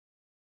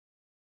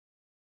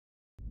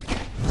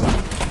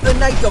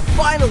night to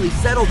finally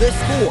settle this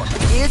score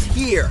is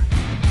here.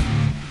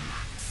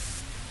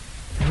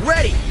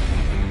 Ready?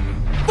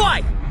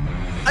 Fight!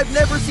 I've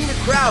never seen a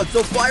crowd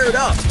so fired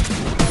up.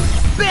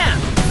 Bam!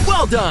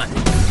 Well done!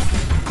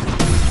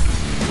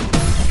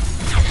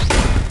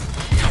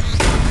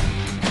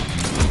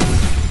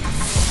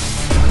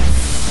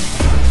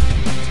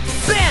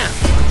 Bam!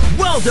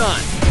 Well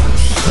done!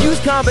 Use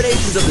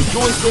combinations of the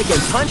joystick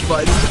and punch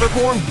buttons to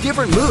perform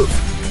different moves.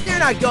 They're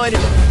not going to...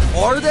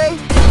 Are they?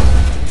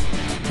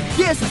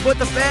 This is what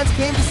the fans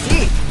came to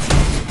see.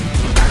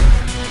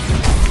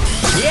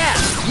 Yeah,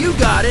 you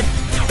got it.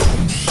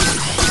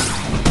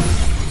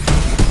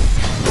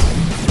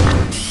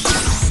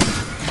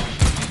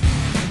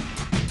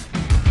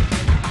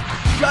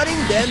 Shutting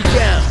them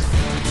down.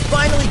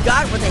 Finally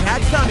got what they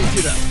had coming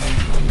to them.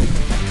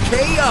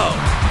 KO.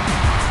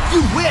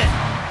 You win.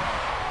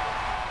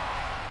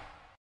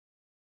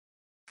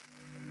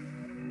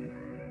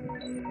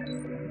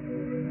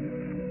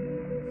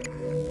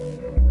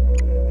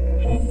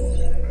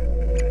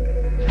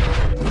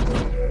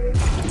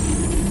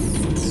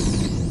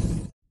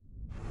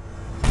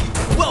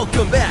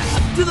 Welcome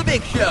back to the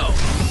big show.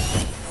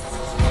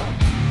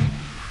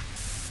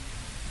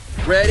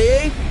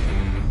 Ready?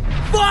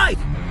 Fight!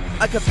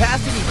 A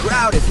capacity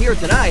crowd is here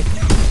tonight.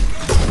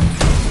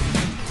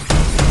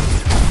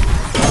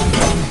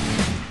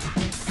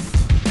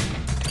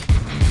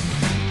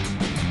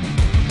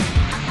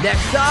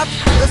 Next stop,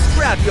 the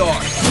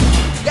scrapyard.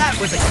 That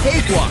was a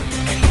cakewalk.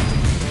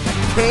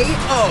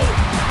 KO.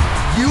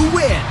 You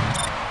win.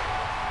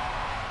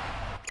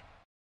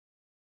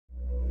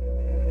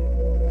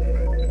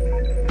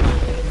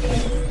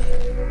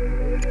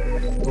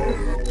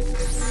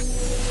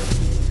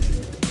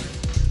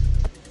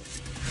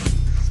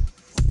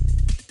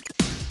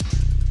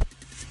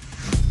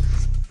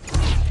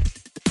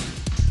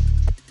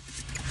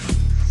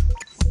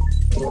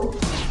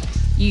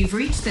 You've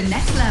reached the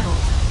next level.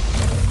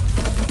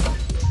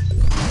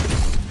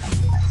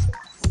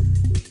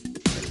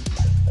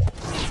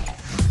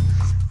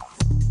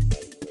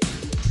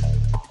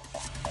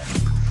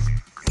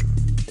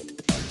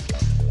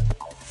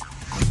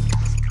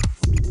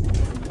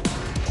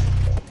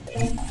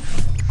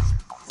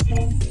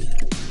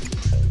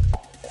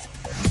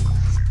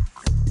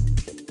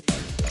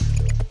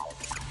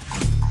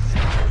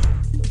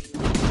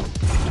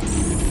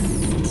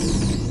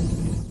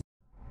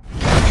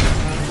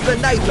 The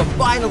night to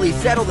finally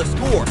settle the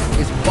score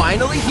is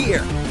finally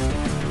here.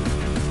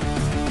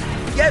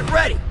 Get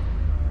ready.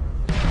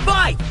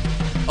 Fight!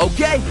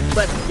 Okay,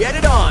 let's get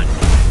it on.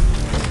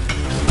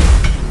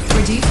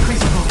 Reduce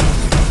critical.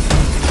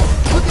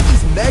 Look at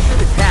these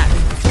measured attacks.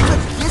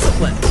 Such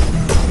discipline.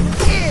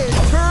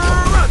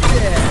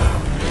 Interrupted!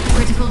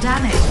 Critical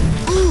damage.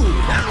 Ooh,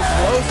 that was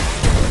close.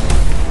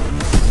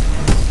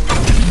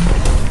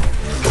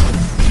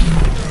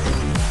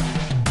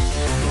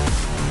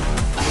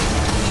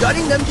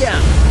 Shutting them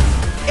down.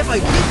 If I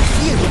didn't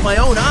see it with my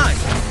own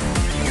eyes.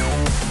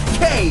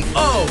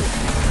 KO!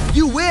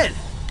 You win!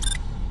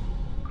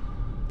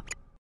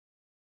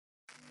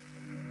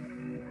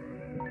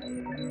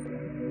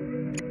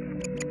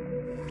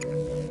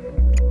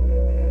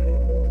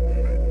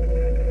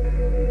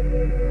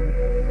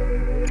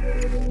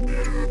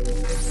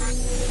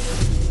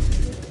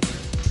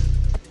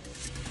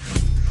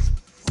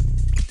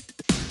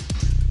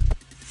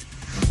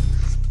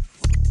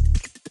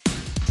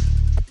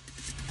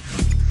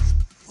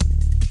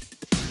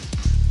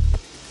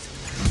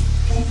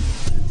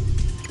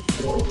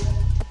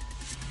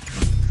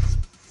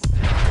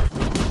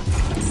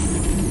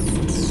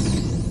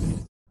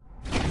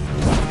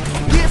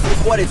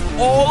 What it's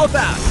all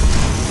about.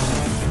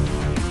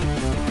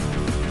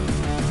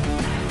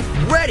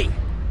 Ready?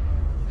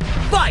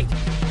 Fight!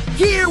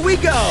 Here we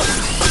go!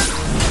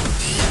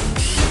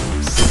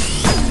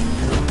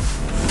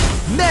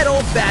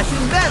 Metal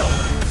bashing metal.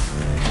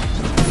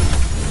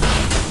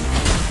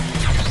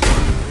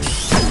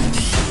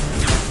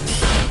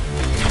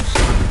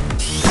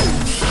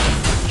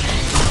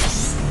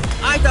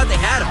 I thought they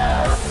had him.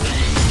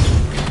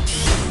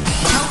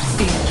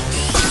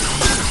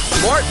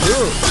 Smart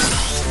move.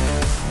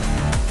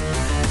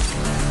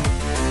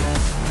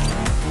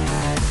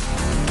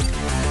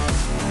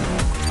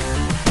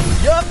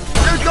 Yup,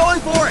 they're going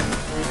for it!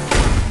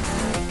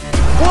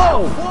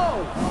 Whoa!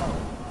 Whoa!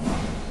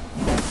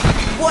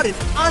 What an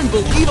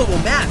unbelievable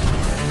match!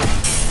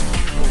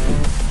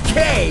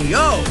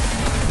 KO!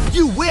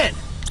 You win!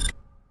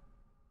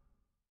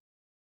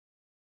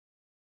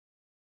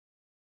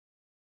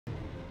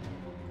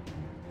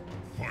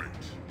 Fight!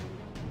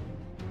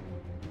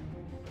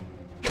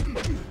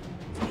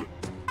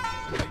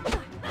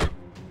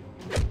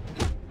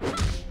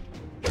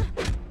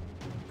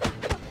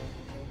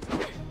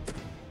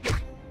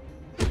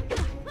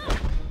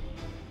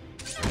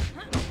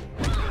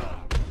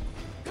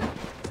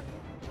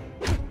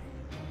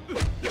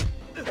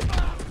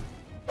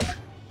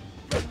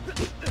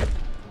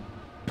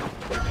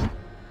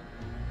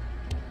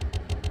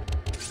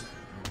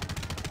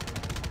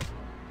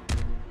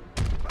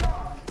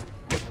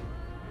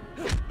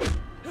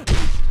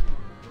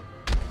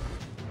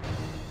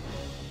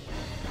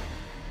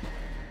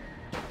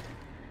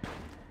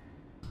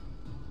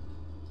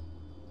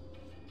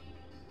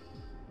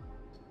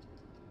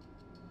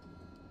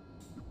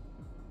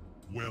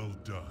 Well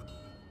done.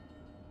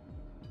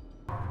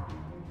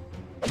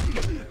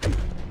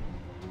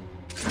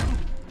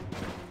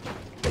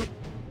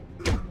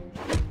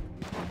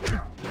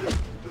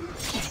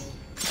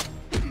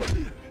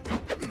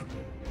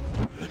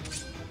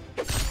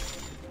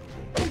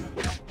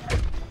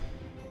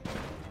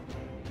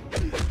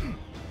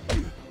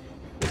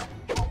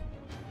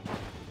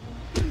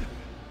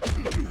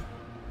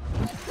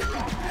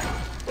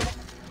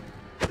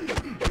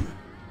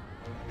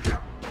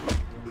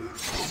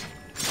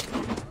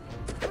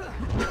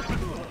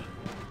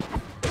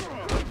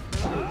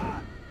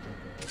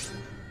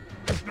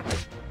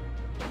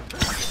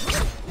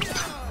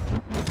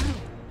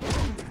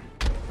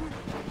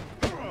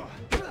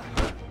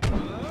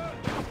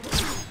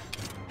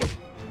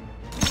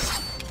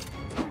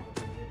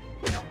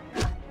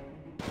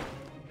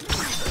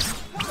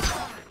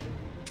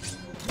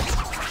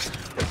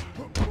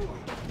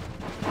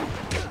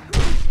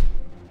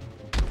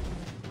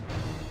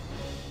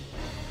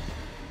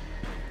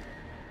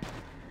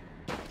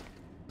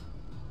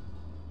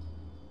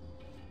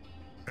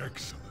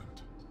 Excellent.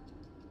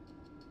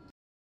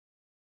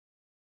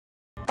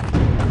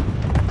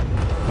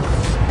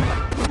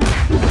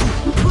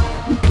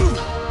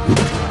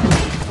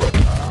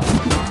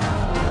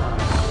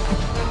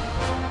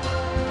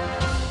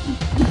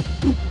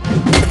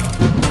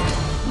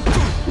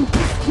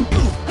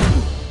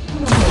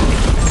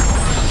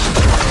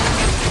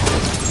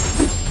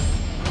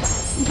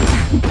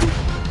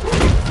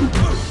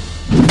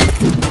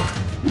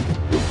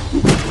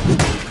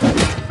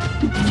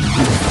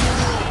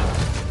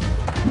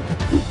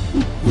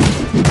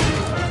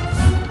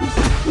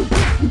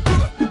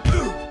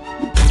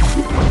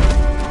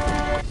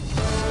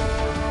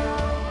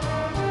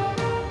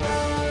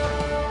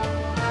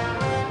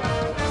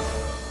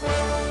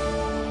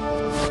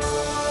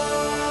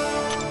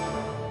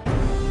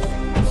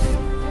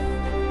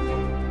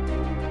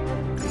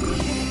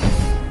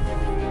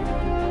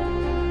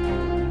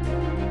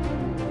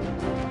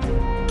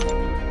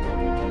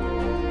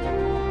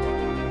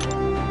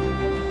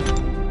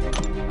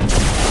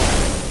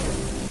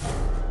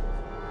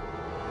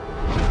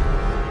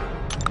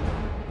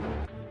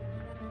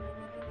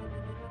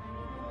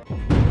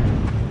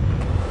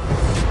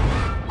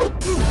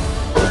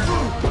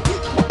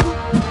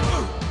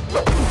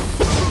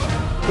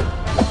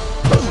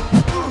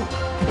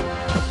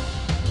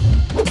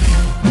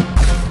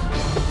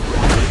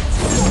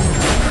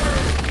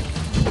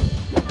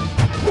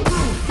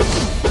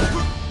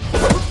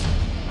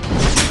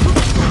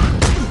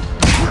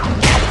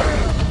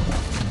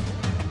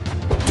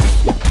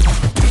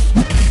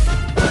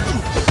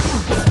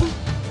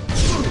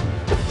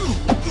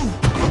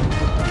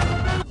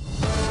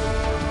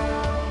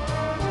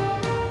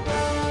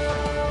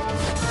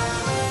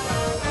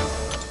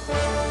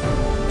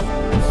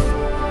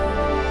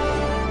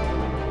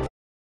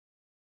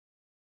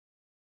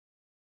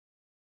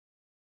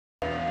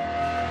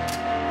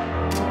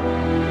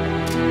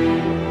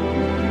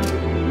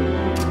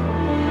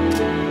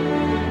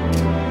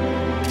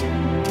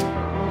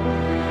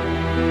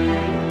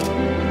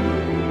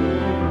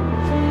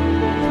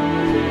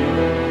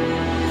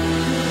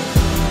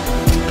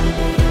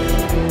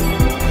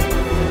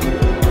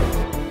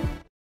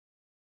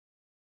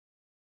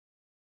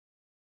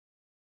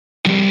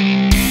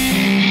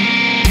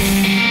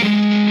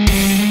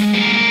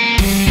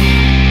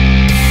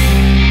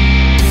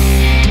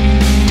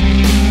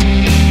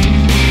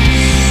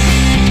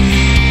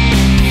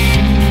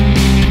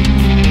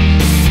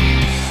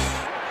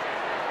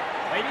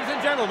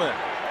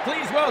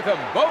 Welcome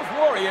both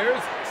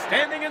warriors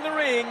standing in the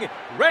ring,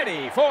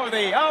 ready for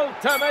the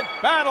ultimate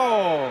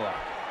battle.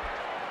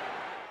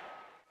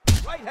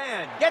 Right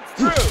hand gets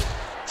through.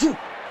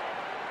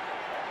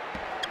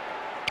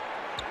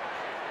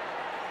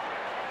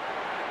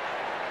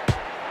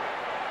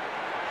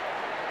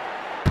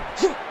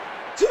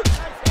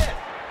 Nice hit.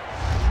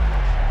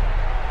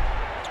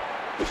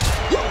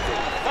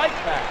 Fight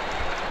back.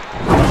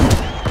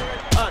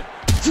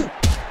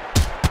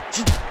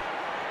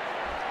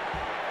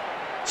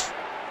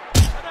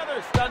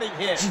 Another stunning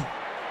hit.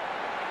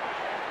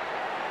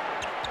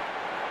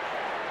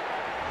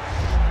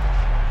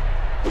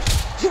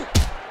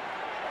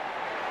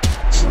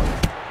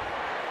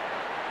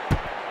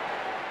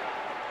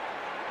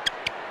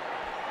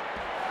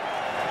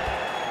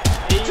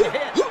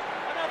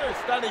 Another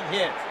stunning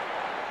hit.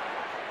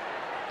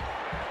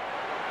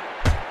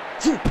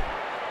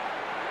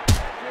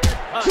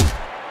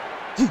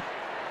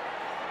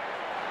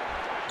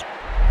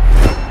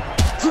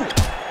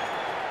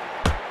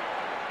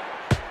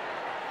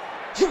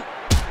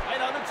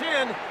 Right on the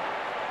chin. He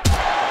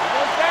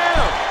goes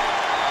down.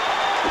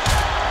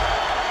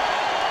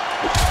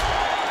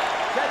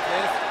 Check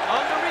this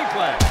on the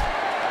replay.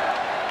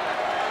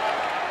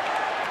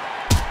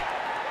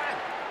 1,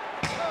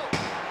 2,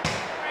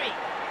 3,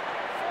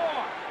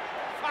 4,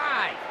 5.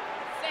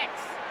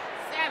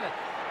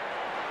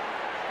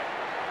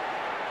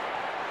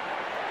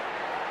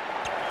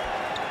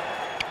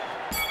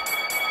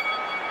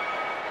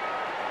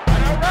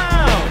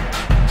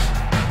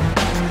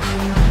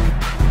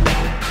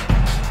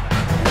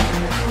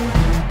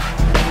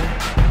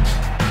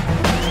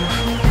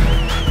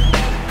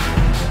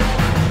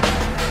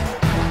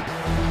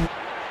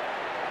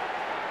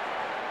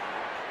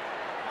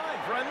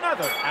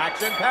 another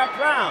action-packed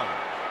round.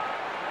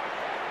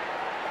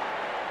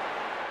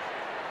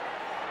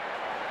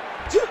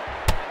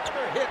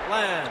 Another hit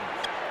lands.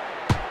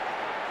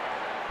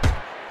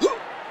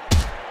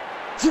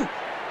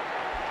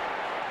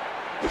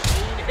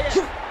 Clean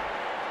hit.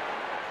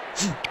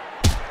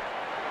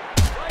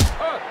 Right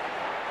hook.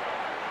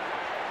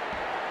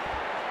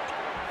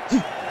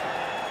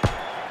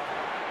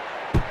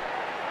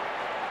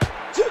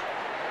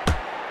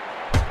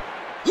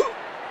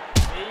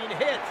 Clean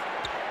hit.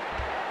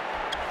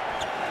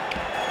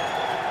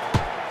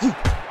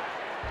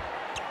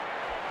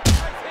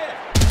 Nice hit.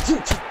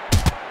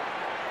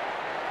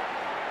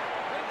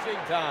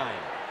 Clinching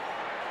time.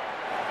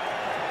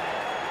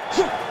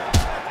 Shot.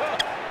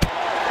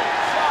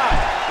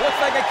 Looks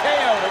like a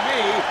KO to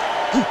me.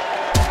 Do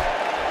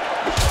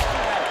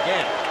that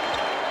again.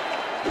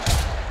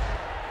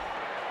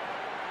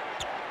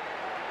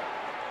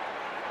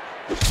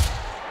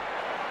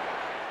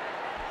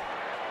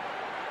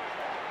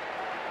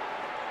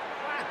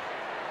 One,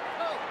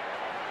 two,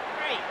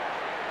 three,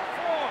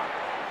 4,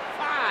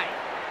 5,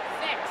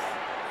 6,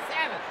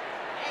 7,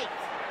 8,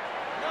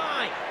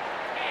 9,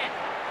 10.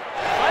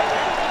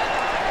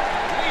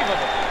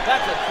 Unbelievable.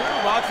 That's a true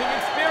boxing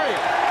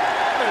experience.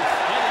 There's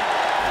stunning.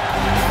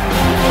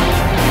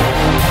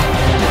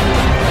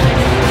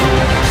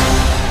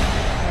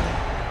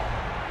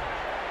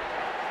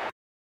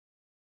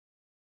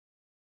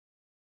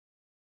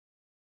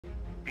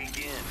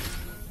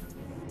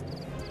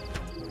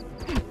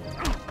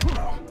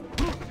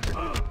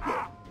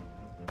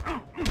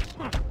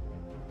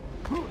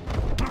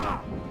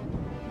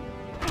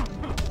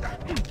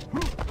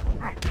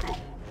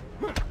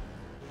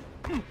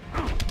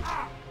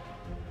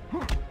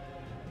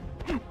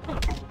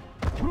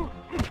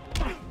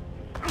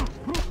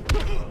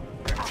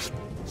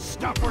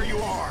 Stop where you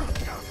are!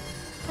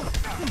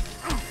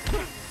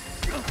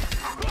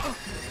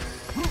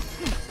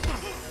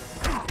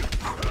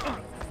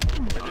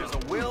 Where there's a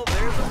will,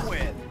 there's a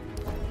win.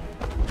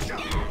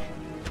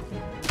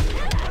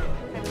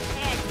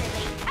 Prepared to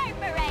be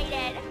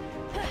perforated!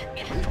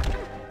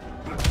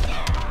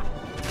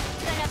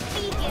 Gonna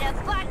feed you to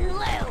Button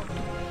Lou!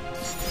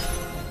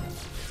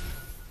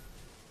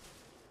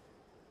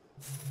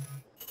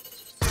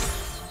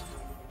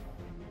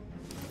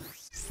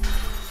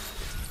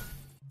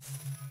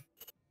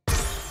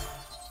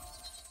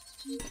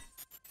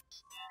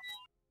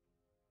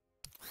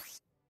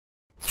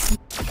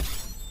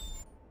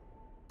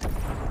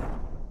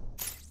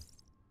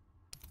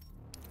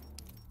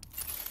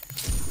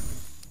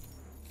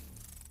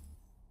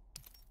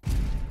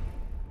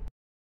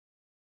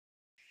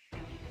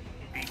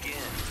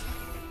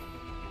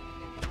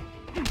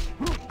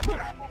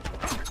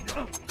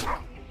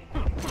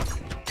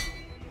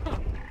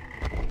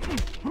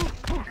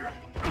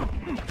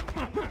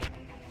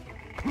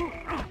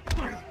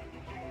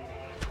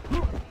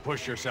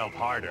 Push yourself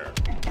harder.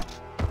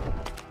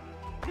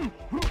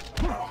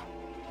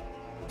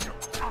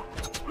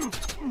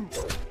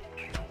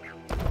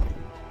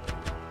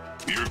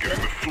 You're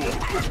getting the full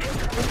clip.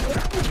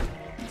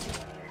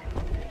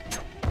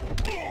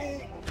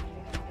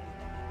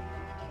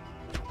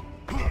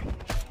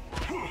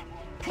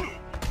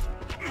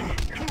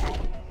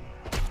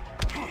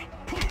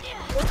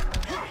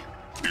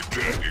 You're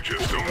dead, you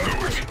just don't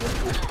know it.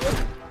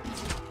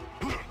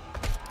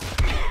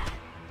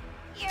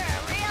 You're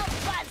a real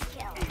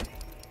buzzkill!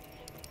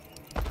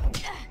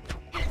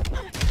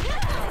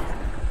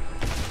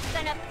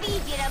 Gonna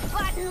feed you to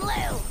Button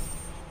Lou!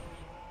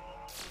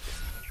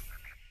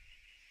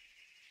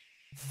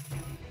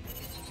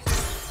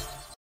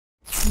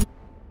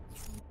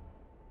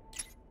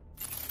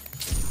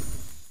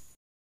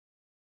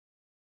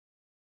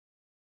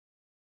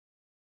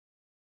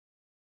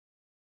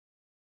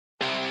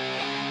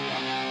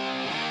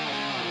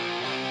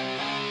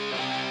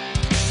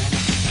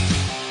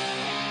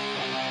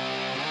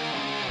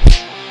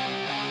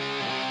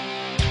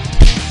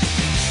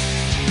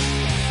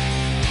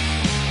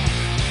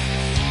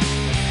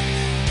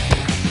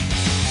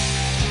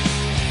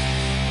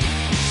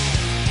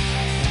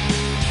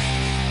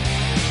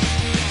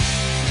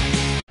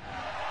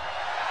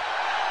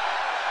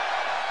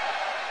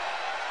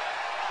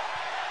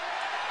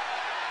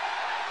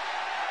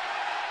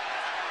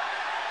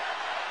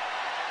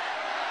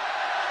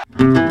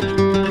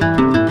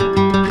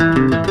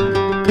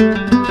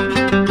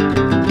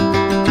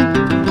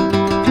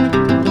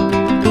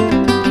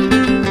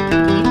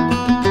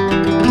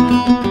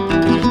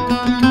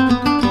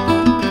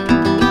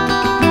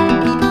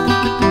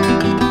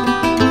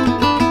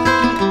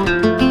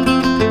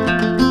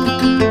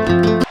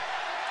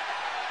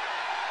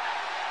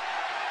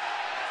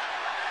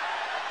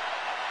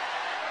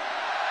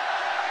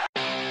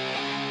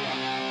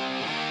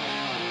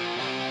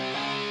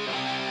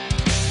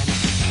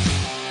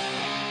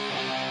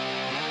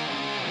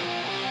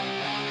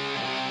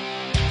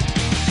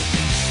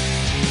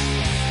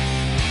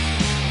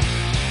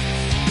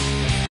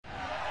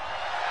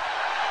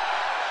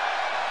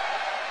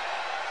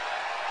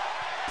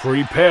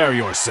 Prepare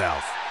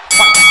yourself.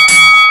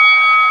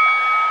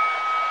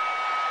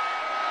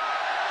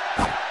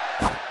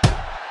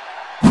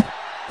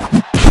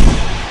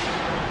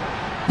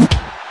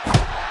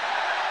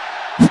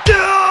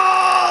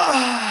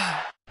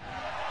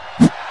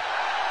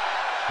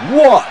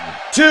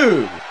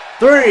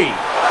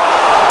 3.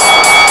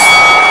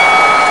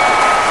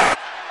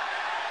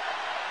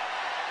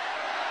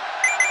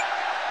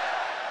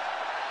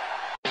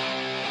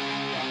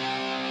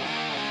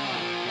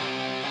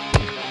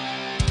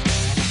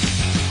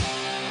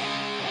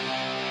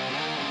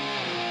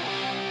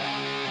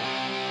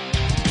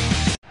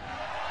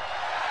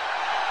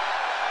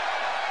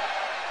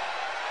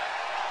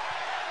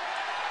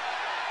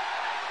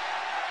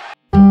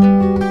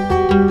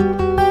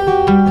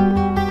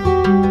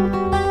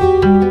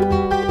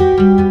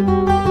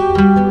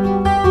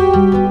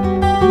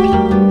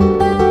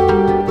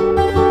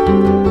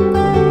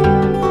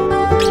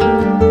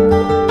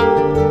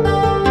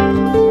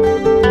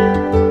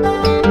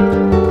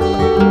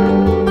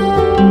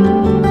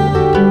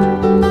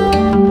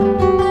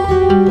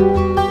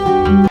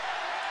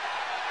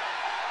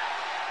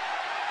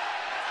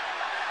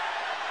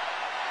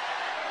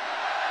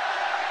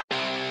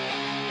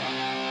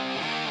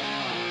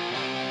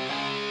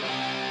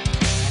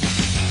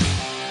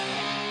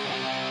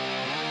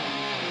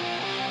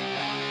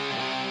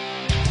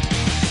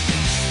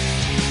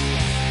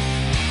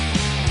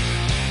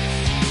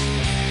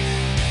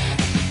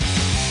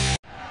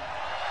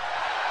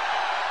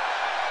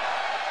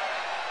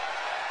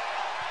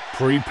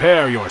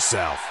 Prepare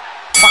yourself.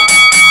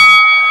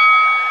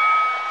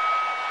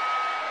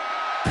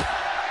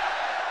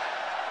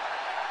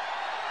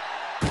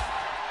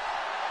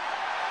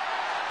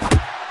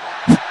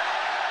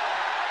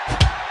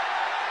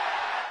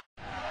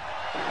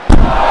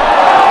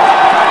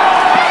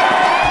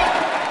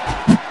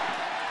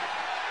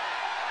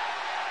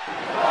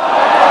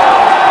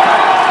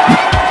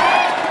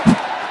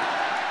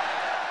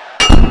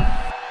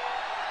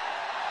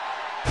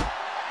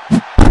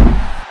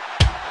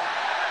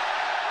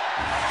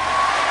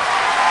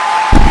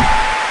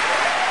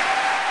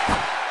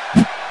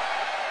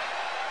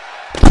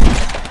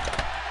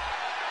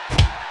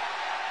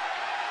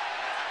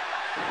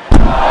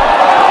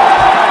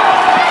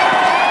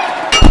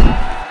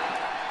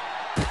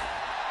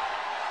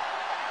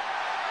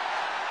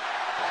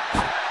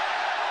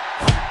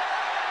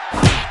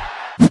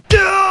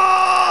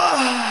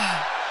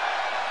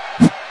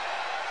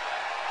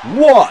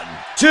 One,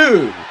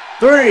 two,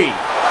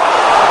 three.